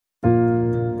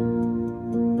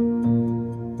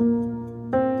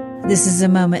This is a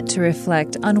moment to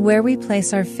reflect on where we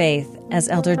place our faith as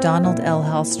Elder Donald L.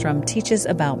 Hallstrom teaches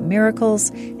about miracles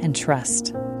and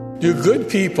trust. Do good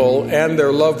people and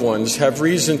their loved ones have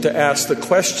reason to ask the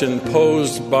question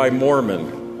posed by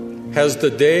Mormon, has the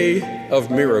day of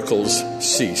miracles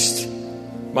ceased?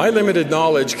 My limited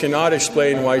knowledge cannot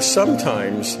explain why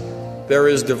sometimes there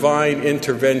is divine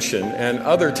intervention and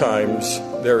other times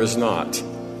there is not.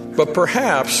 But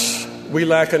perhaps we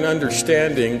lack an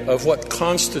understanding of what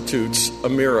constitutes a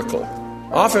miracle.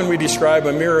 Often we describe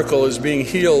a miracle as being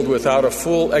healed without a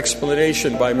full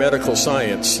explanation by medical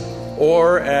science,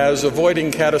 or as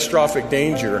avoiding catastrophic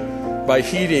danger by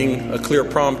heeding a clear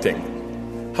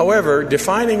prompting. However,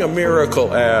 defining a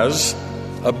miracle as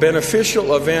a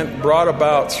beneficial event brought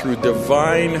about through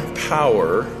divine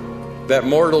power that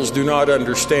mortals do not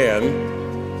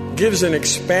understand gives an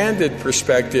expanded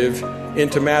perspective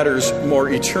into matters more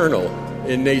eternal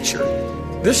in nature.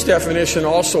 This definition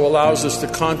also allows us to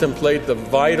contemplate the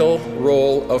vital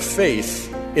role of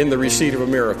faith in the receipt of a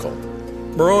miracle.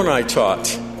 Moroni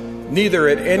taught, "Neither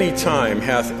at any time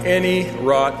hath any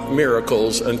wrought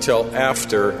miracles until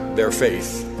after their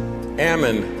faith."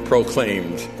 Ammon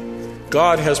proclaimed,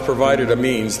 "God has provided a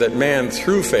means that man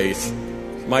through faith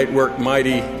might work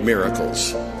mighty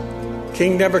miracles."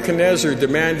 King Nebuchadnezzar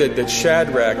demanded that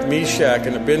Shadrach, Meshach,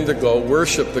 and Abednego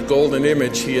worship the golden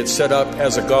image he had set up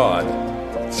as a god,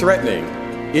 threatening,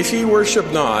 "If ye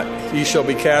worship not, ye shall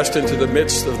be cast into the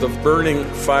midst of the burning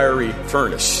fiery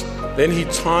furnace." Then he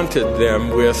taunted them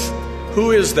with,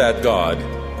 "Who is that God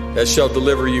that shall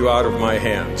deliver you out of my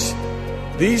hands?"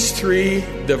 These three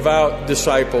devout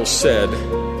disciples said,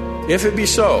 "If it be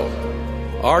so,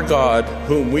 our God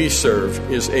whom we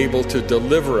serve is able to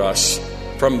deliver us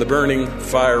from the burning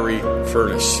fiery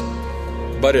furnace.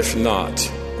 But if not,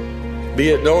 be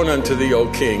it known unto thee, O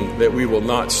king, that we will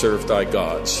not serve thy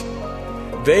gods."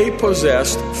 They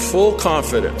possessed full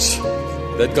confidence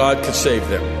that God could save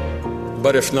them.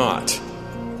 But if not,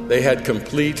 they had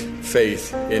complete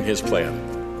faith in his plan.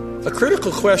 A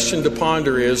critical question to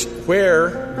ponder is,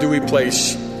 where do we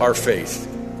place our faith?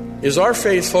 Is our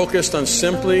faith focused on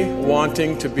simply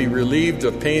wanting to be relieved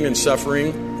of pain and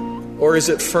suffering, or is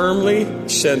it firmly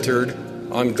centered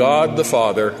on God the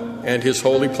Father and his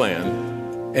holy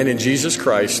plan, and in Jesus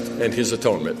Christ and his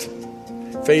atonement?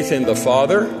 Faith in the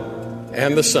Father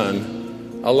and the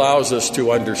Son allows us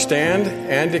to understand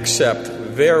and accept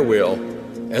their will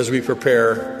as we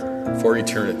prepare for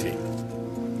eternity.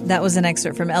 That was an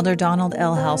excerpt from Elder Donald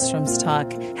L. Hallstrom's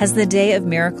talk, Has the Day of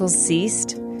Miracles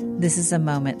Ceased? This is a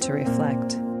moment to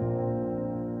reflect.